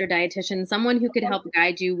registered dietitian, someone who could help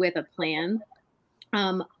guide you with a plan.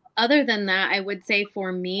 Other than that, I would say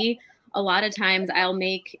for me, a lot of times I'll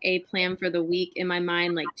make a plan for the week in my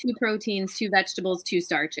mind, like 2 proteins, 2 vegetables, 2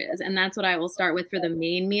 starches. And that's what I will start with for the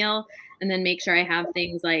main meal. And then make sure I have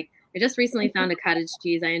things like, I just recently found a cottage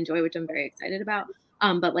cheese I enjoy, which I'm very excited about.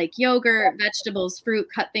 But like yogurt, vegetables, fruit,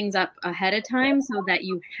 cut things up ahead of time so that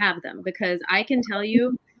you have them. Because I can tell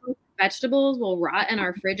you, vegetables will rot in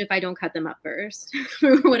our fridge if I don't cut them up first.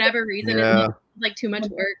 For whatever reason, it's like too much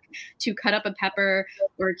work to cut up a pepper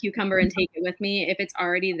or a cucumber and take it with me if it's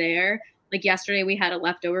already there. Like yesterday, we had a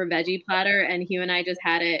leftover veggie platter, and Hugh and I just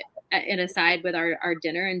had it in a side with our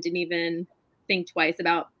dinner and didn't even think twice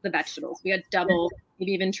about the vegetables. We had double,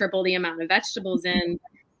 maybe even triple the amount of vegetables in,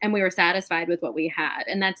 and we were satisfied with what we had.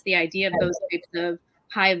 And that's the idea of those types of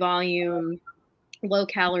high volume, low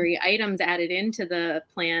calorie items added into the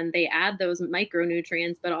plan. They add those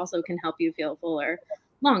micronutrients, but also can help you feel fuller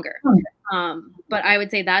longer. But I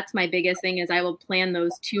would say that's my biggest thing is I will plan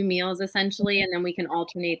those 2 meals essentially, and then we can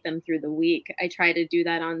alternate them through the week. I try to do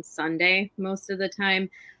that on Sunday most of the time.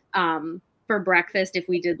 For breakfast, if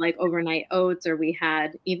we did like overnight oats, or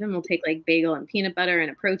we'll take like bagel and peanut butter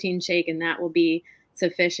and a protein shake, and that will be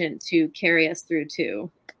sufficient to carry us through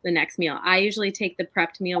to the next meal. I usually take the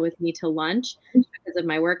prepped meal with me to lunch because of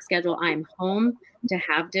my work schedule. I'm home to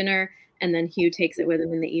have dinner, and then Hugh takes it with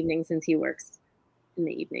him in the evening since he works in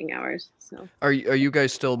the evening hours. So are you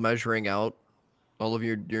guys still measuring out all of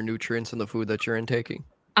your nutrients in the food that you're intaking?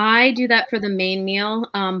 I do that for the main meal.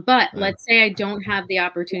 But let's say I don't have the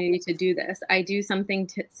opportunity to do this. I do something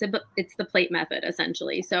it's the plate method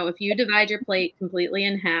essentially. So if you divide your plate completely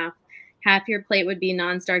in half your plate would be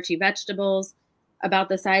non-starchy vegetables, about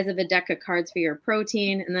the size of a deck of cards for your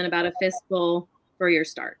protein, and then about a fistful for your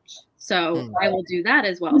starch. So I will do that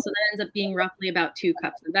as well. So that ends up being roughly about 2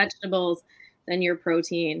 cups of vegetables, then your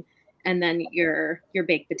protein, and then your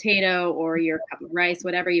baked potato or your cup of rice,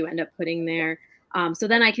 whatever you end up putting there. So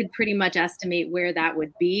then I could pretty much estimate where that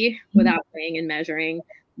would be without weighing and measuring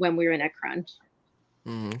when we were in a crunch.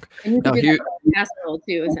 Mm. And you can Now, do that with casserole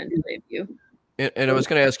too, essentially. If you. And I was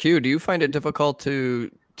going to ask you, do you find it difficult to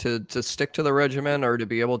stick to the regimen, or to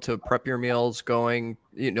be able to prep your meals going,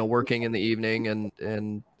 working in the evening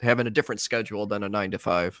and having a different schedule than a 9 to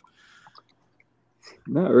 5?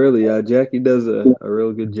 Not really. Jackie does a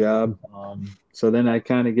real good job. So then I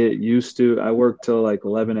kind of get used to, I work till like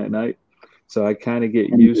 11 at night. So I kind of get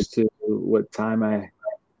used to what time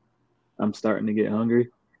I'm starting to get hungry.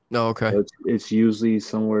 No, okay. So it's usually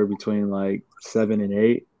somewhere between like 7 and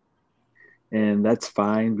 8. And that's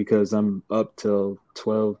fine because I'm up till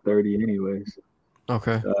 12:30 anyways.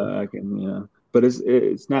 Okay. I can, but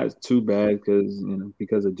it's not too bad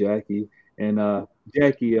because of Jackie. And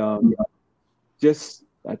Jackie, just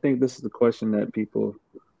I think this is the question that people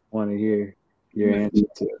want to hear your answer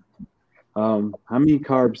to. How many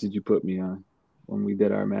carbs did you put me on when we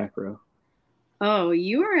did our macro? Oh,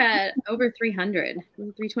 you were at over 300,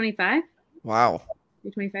 325. Wow.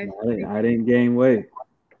 325. I didn't gain weight.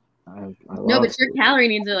 No, but your calorie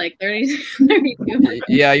needs are like 30, 32.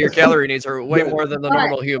 Yeah, your calorie needs are way more than the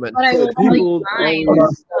normal human. But I will tell you mine.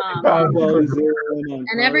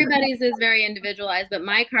 And everybody's is very individualized, but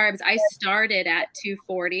my carbs, I started at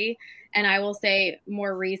 240. And I will say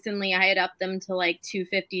more recently, I had upped them to like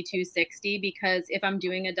 250, 260, because if I'm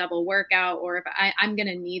doing a double workout or if I'm going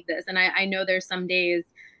to need this. And I know there's some days,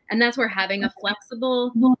 and that's where having a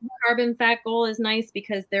flexible carb and fat goal is nice,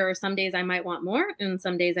 because there are some days I might want more and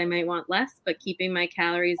some days I might want less, but keeping my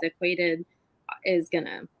calories equated is going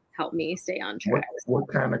to help me stay on track. What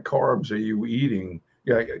kind of carbs are you eating?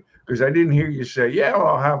 Yeah, because I didn't hear you say, well,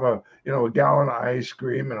 I'll have a gallon of ice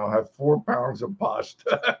cream and I'll have 4 pounds of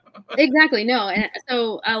pasta. Exactly. No. And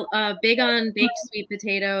so big on baked sweet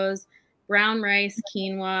potatoes, brown rice,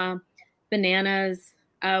 quinoa, bananas.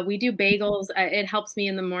 We do bagels. It helps me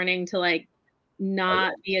in the morning to like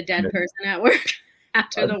not be a dead person at work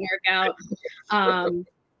after the workout.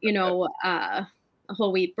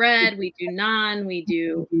 Whole wheat bread. We do naan. We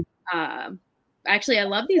do actually, I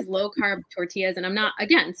love these low carb tortillas, and I'm not,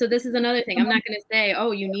 again, so this is another thing. I'm not going to say, oh,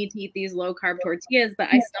 you need to eat these low carb tortillas, but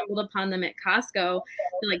I stumbled upon them at Costco.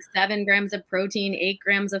 They're like 7 grams of protein, 8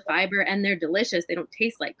 grams of fiber, and they're delicious. They don't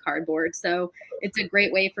taste like cardboard. So it's a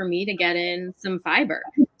great way for me to get in some fiber.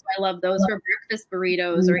 So I love those for breakfast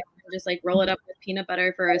burritos, or just like roll it up with peanut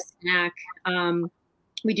butter for a snack.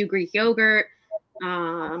 We do Greek yogurt.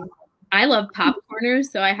 I love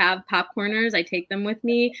popcorners, so I have popcorners. I take them with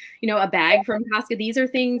me. A bag from Costco. These are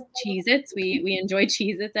things, Cheez-Its. We enjoy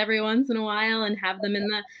Cheez-Its every once in a while and have them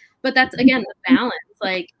but that's, again, the balance.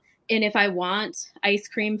 Like, and if I want ice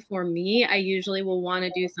cream for me, I usually will want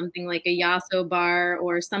to do something like a Yasso bar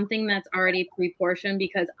or something that's already pre-portioned,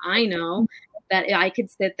 because I know that I could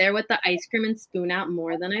sit there with the ice cream and spoon out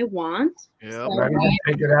more than I want. Yeah, so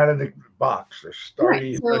take it out of the box or start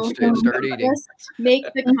eating. Start eating. Just make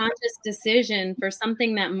the conscious decision for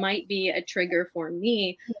something that might be a trigger for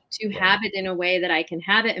me to have it in a way that I can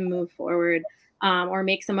have it and move forward, or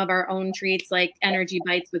make some of our own treats like energy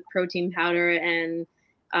bites with protein powder and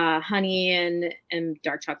honey and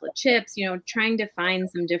dark chocolate chips. Trying to find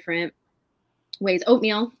some different ways.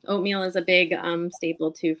 Oatmeal is a big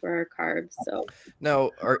staple too for our carbs. So now,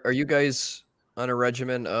 are you guys on a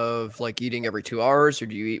regimen of like eating every 2 hours, or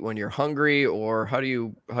do you eat when you're hungry, or how do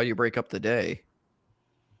you break up the day?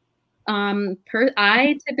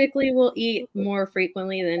 I typically will eat more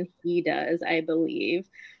frequently than he does, I believe.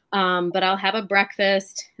 But I'll have a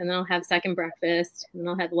breakfast, and then I'll have second breakfast, and then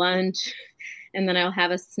I'll have lunch, and then I'll have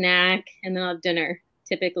a snack, and then I'll have dinner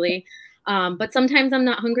typically. But sometimes I'm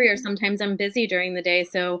not hungry, or sometimes I'm busy during the day,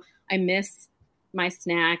 so I miss my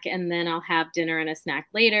snack, and then I'll have dinner and a snack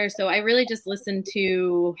later. So I really just listen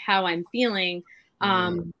to how I'm feeling.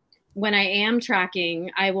 When I am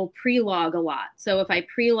tracking, I will pre-log a lot. So if I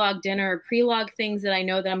pre-log dinner or pre-log things that I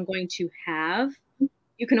know that I'm going to have,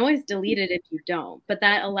 you can always delete it if you don't. But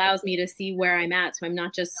that allows me to see where I'm at, so I'm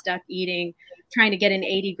not just stuck trying to get in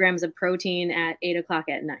 80 grams of protein at 8 o'clock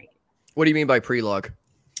at night. What do you mean by pre-log?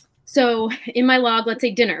 So in my log, let's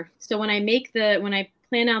say dinner. So when I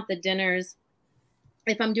plan out the dinners,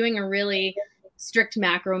 if I'm doing a really strict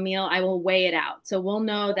macro meal, I will weigh it out. So we'll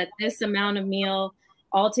know that this amount of meal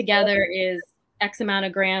altogether is X amount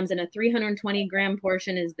of grams, and a 320 gram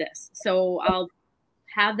portion is this. So I'll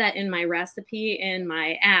have that in my recipe in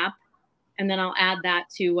my app, and then I'll add that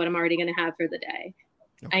to what I'm already going to have for the day.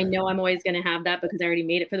 Okay. I know I'm always going to have that because I already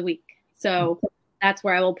made it for the week. So that's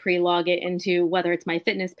where I will pre-log it into, whether it's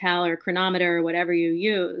MyFitnessPal or Chronometer or whatever you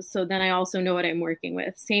use. So then I also know what I'm working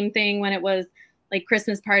with. Same thing when it was like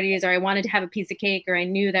Christmas parties, or I wanted to have a piece of cake, or I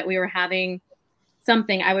knew that we were having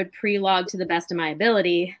something, I would pre-log to the best of my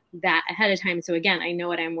ability that ahead of time. So again, I know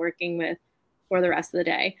what I'm working with for the rest of the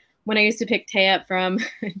day. When I used to pick Tay up from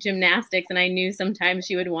gymnastics and I knew sometimes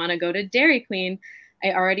she would want to go to Dairy Queen,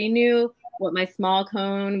 I already knew what my small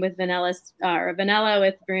cone with vanilla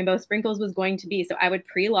with rainbow sprinkles was going to be. So I would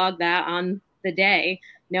pre-log that on the day,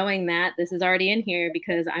 knowing that this is already in here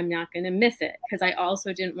because I'm not going to miss it. Because I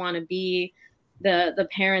also didn't want to be the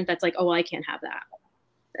parent that's like, oh, well, I can't have that.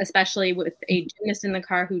 Especially with a gymnast in the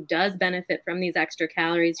car who does benefit from these extra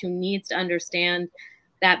calories, who needs to understand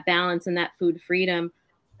that balance and that food freedom,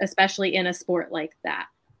 especially in a sport like that,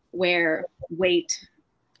 where weight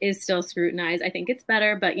is still scrutinized. I think it's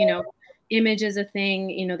better, but, you know, image is a thing.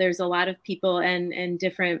 You know, there's a lot of people and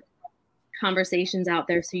different conversations out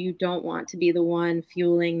there. So you don't want to be the one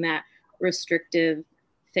fueling that restrictive,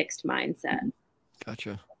 fixed mindset.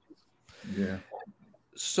 Gotcha. Yeah.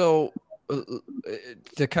 So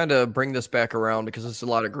to kind of bring this back around, because it's a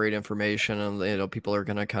lot of great information and, you know, people are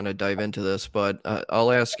going to kind of dive into this, but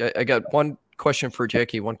I'll ask, I got one question for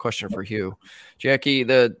Jackie, one question for Hugh. Jackie,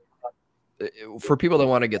 for people that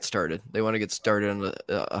want to get started, they want to get started in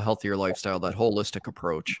a healthier lifestyle, that holistic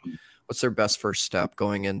approach, what's their best first step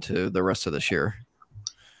going into the rest of this year?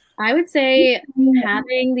 I would say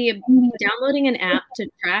downloading an app to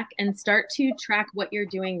track and start to track what you're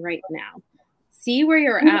doing right now. See where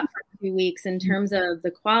you're at for 2 weeks in terms of the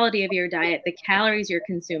quality of your diet, the calories you're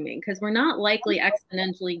consuming, because we're not likely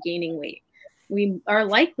exponentially gaining weight. We are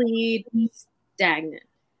likely stagnant.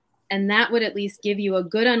 And that would at least give you a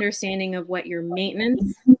good understanding of what your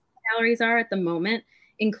maintenance calories are at the moment,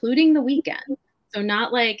 including the weekend. So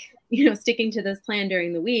not like, you know, sticking to this plan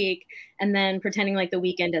during the week and then pretending like the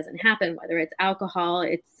weekend doesn't happen, whether it's alcohol,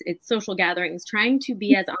 it's social gatherings. Trying to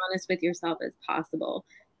be as honest with yourself as possible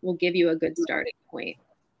will give you a good starting point.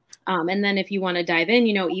 And then if you want to dive in,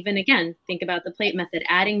 you know, even again, think about the plate method,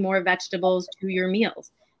 adding more vegetables to your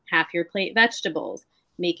meals, half your plate vegetables,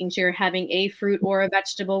 making sure you're having a fruit or a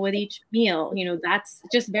vegetable with each meal. You know, that's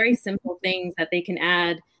just very simple things that they can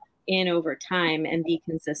add in over time and be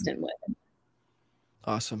consistent with.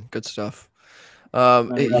 Awesome. Good stuff.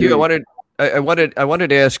 Hugh, I wanted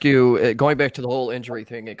to ask you, going back to the whole injury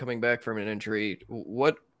thing and coming back from an injury,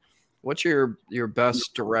 what's your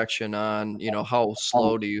best direction on, you know, how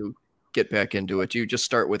slow do you get back into it? Do you just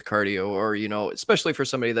start with cardio, or, you know, especially for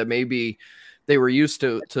somebody that maybe they were used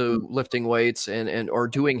to lifting weights and or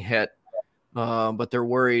doing HIIT, but they're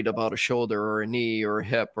worried about a shoulder or a knee or a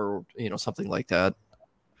hip or, you know, something like that?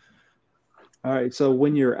 All right. So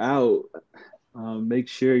when you're out, make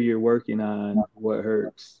sure you're working on what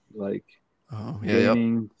hurts, like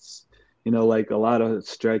gaining, you know, like a lot of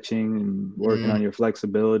stretching and working on your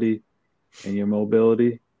flexibility and your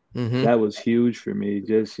mobility. That was huge for me,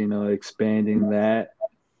 just, you know, expanding that.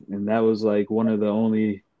 And that was like one of the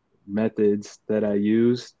only methods that I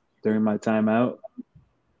used during my time out.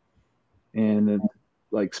 And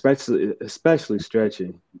like especially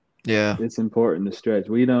stretching. Yeah, it's important to stretch.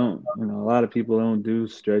 We don't, you know, a lot of people don't do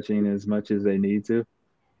stretching as much as they need to.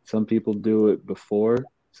 Some people do it before,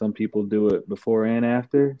 some people do it before and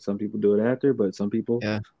after, some people do it after, but some people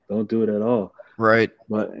don't do it at all. Right.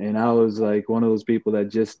 And I was like one of those people that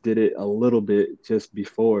just did it a little bit just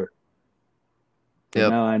before.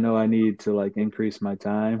 Now I know I need to like increase my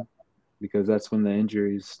time, because that's when the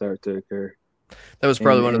injuries start to occur. That was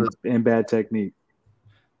probably one of the bad technique.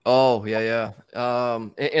 Oh yeah.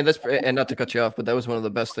 And not to cut you off, but that was one of the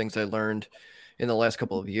best things I learned in the last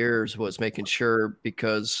couple of years, was making sure,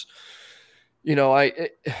 because, you know,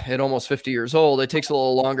 at almost 50 years old, it takes a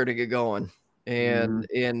little longer to get going. And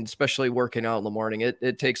especially working out in the morning,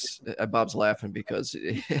 it takes, Bob's laughing because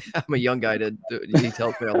I'm a young guy he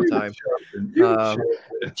tells me all the time.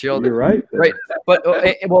 You're right. But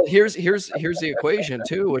well, here's the equation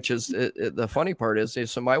too, which is the funny part is,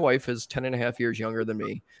 so my wife is 10.5 years younger than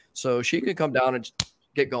me. So she can come down and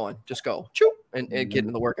get going, just go and get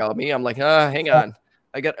in the workout. Me, I'm like, hang on.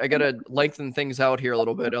 I got to lengthen things out here a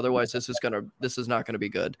little bit. Otherwise this is not going to be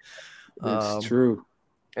good. It's true.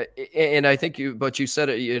 And I think you said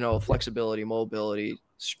it, you know, flexibility, mobility,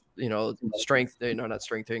 you know, strength, you know, not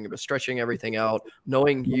strengthening, but stretching everything out,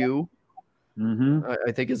 knowing you,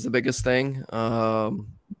 I think is the biggest thing.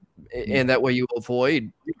 And that way you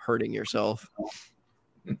avoid hurting yourself.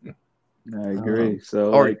 I agree.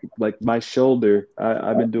 So like my shoulder,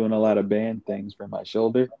 I've been doing a lot of band things for my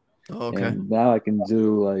shoulder. Okay. And now I can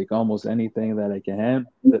do like almost anything that I can.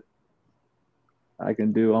 I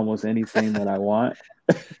can do almost anything that I want.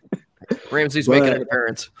 Ramsey's making an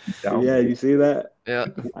appearance. Yeah, you see that? Yeah.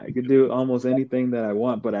 I could do almost anything that I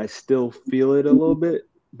want, but I still feel it a little bit,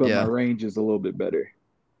 but my range is a little bit better.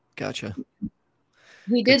 Gotcha.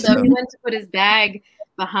 He did, though. He went to put his bag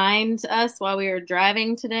behind us while we were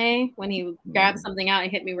driving today. When he grabbed something out,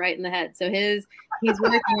 it hit me right in the head. So he's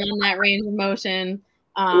working on that range of motion.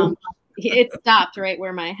 It stopped right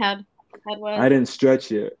where my head was. I didn't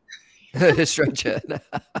stretch yet. Stretch it.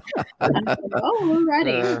 Oh, we're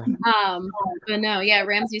ready. But no, yeah,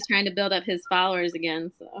 Ramsey's trying to build up his followers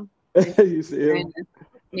again. So you see him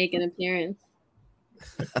make an appearance.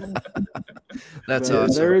 That's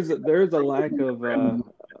awesome. There is a lack of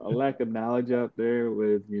knowledge out there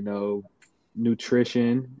with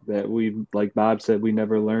nutrition that we, like Bob said, we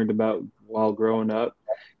never learned about while growing up,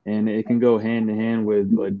 and it can go hand in hand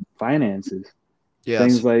with finances. Yes.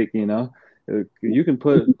 Things like you can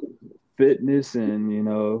put fitness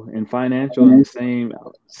and financial in the same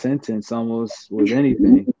sentence almost with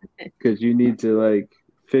anything, because you need to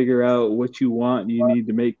figure out what you want. You need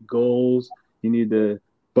to make goals. You need to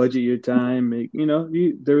budget your time.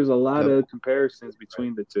 There's a lot of comparisons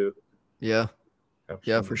between the two. Yeah.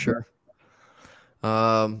 Absolutely. Yeah, for sure.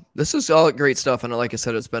 This is all great stuff, and like I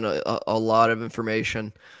said, it's been a lot of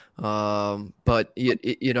information. But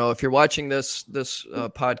if you're watching this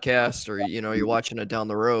podcast, or you're watching it down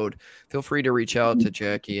the road, feel free to reach out to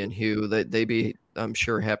Jackie and Hugh. They'd be, I'm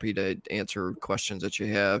sure, happy to answer questions that you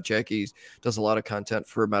have. Jackie does a lot of content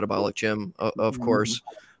for Metabolic Gym, of course.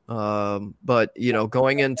 But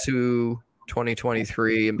going into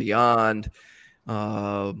 2023 and beyond,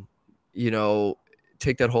 take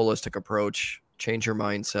that holistic approach, change your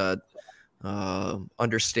mindset.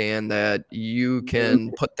 Understand that you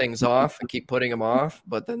can put things off and keep putting them off,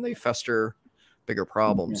 but then they fester bigger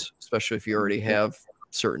problems, especially if you already have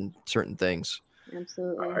certain things.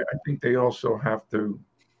 Absolutely. I think they also have to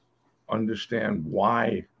understand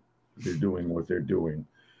why they're doing what they're doing,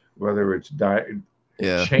 whether it's diet.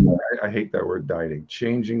 Yeah. I hate that word, dieting.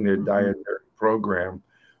 Changing their dietary program,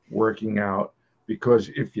 working out, because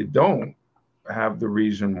if you don't have the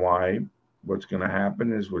reason why, what's going to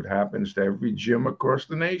happen is what happens to every gym across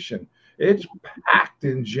the nation. It's packed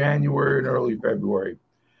in January and early February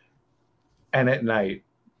and at night.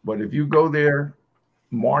 But if you go there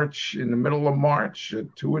in the middle of March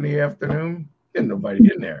at 2 p.m, there's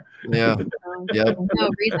nobody in there. Yeah. Yep. No,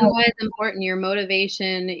 reason why it's important. Your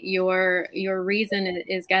motivation, your reason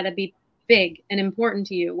is got to be big and important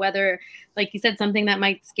to you, whether, like you said, something that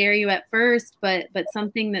might scare you at first, but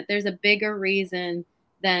something that there's a bigger reason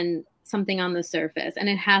than something on the surface, and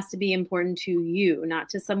it has to be important to you, not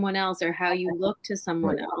to someone else or how you look to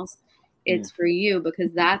someone else. It's for you,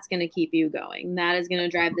 because that's going to keep you going. That is going to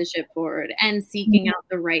drive the ship forward, and seeking out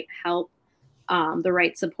the right help, the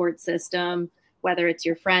right support system, whether it's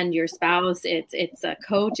your friend, your spouse, it's a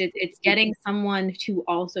coach, it's getting someone to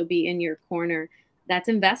also be in your corner that's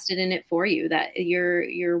invested in it for you, that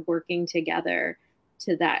you're working together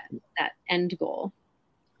to that end goal.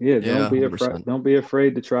 Yeah, don't be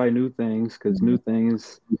afraid to try new things, because new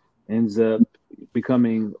things ends up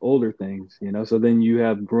becoming older things, so then you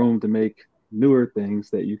have room to make newer things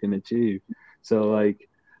that you can achieve. So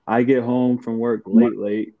I get home from work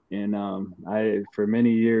late, and for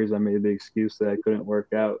many years I made the excuse that I couldn't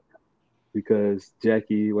work out because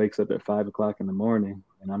Jackie wakes up at 5 o'clock in the morning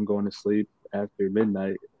and I'm going to sleep after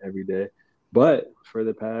midnight every day. But for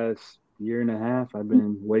the past year and a half, I've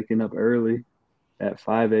been waking up early at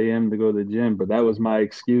 5 a.m. to go to the gym, but that was my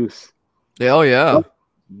excuse. Oh yeah.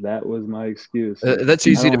 That was my excuse. That's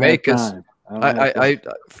easy to make, because I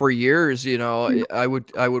for years, I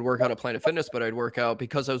would work out at Planet Fitness, but I'd work out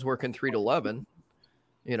because I was working 3 to 11,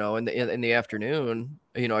 in the afternoon,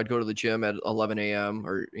 I'd go to the gym at 11 a.m.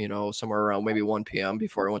 or, somewhere around maybe 1 p.m.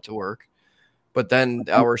 before I went to work. But then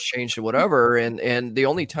hours changed to whatever. And the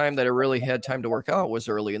only time that I really had time to work out was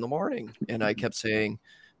early in the morning. And I kept saying,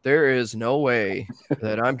 there is no way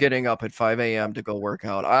that I'm getting up at 5 a.m. to go work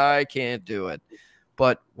out. I can't do it.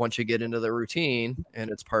 But once you get into the routine and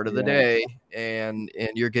it's part of the day, and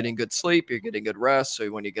you're getting good sleep, you're getting good rest. So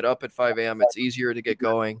when you get up at 5 a.m., it's easier to get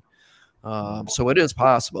going. So it is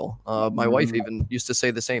possible. My wife even used to say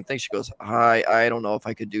the same thing. She goes, I don't know if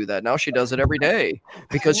I could do that. Now she does it every day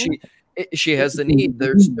because she has the need.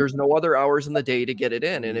 There's no other hours in the day to get it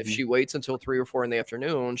in. And if she waits until 3 or 4 in the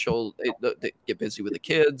afternoon, she'll get busy with the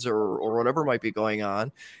kids or whatever might be going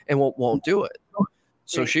on and won't do it.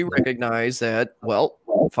 So she recognized that,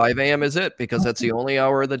 5 a.m. is it, because that's the only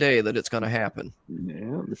hour of the day that it's going to happen.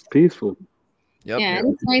 Yeah, it's peaceful. Yep. Yeah,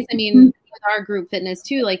 and it's nice. I mean, with our group fitness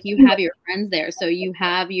too, you have your friends there. So you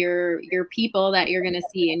have your people that you're going to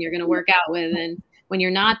see and you're going to work out with. And when you're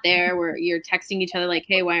not there, where you're texting each other like,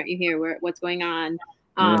 hey, why aren't you here? What's going on?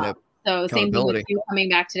 So same thing with you coming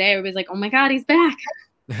back today. Everybody's like, oh my God, he's back.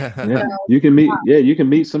 Yeah. You can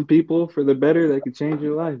meet some people for the better that could change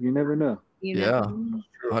your life. You never know. Yeah,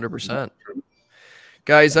 100%.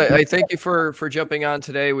 Guys, I thank you for jumping on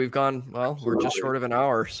today. We've gone, well, we're just short of an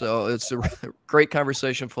hour. So it's a great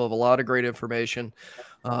conversation full of a lot of great information.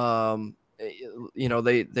 You know,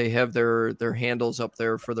 they have their handles up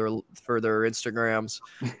there for their Instagrams.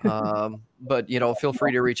 But, you know, feel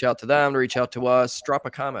free to reach out to them, reach out to us, drop a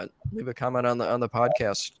comment, leave a comment on the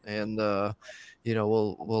podcast. And, you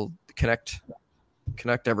know, we'll connect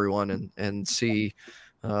everyone and see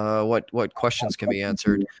what questions can be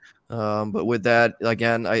answered. But with that,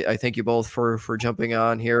 again, I thank you both for jumping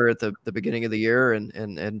on here at the beginning of the year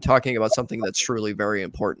and talking about something that's truly very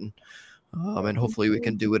important. And hopefully we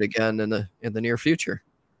can do it again in the near future.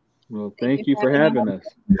 Well, thank you for having us.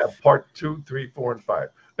 Yeah, part 2, 3, 4, and 5.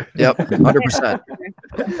 Yep, 100%.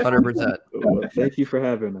 100%. Well, thank you for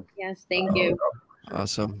having us. Yes, thank you.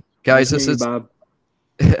 Awesome. Guys, this is Bob.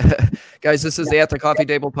 Guys, this is the At the Coffee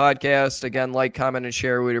Table podcast. Again, like, comment, and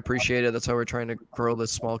share. We'd appreciate it. That's how we're trying to grow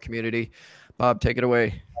this small community. Bob, take it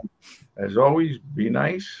away. As always, be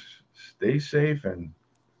nice, stay safe, and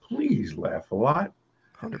please laugh a lot.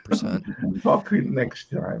 100%. Talk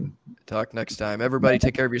next time. Talk next time. Everybody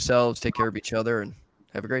take care of yourselves, take care of each other, and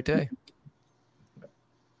have a great day.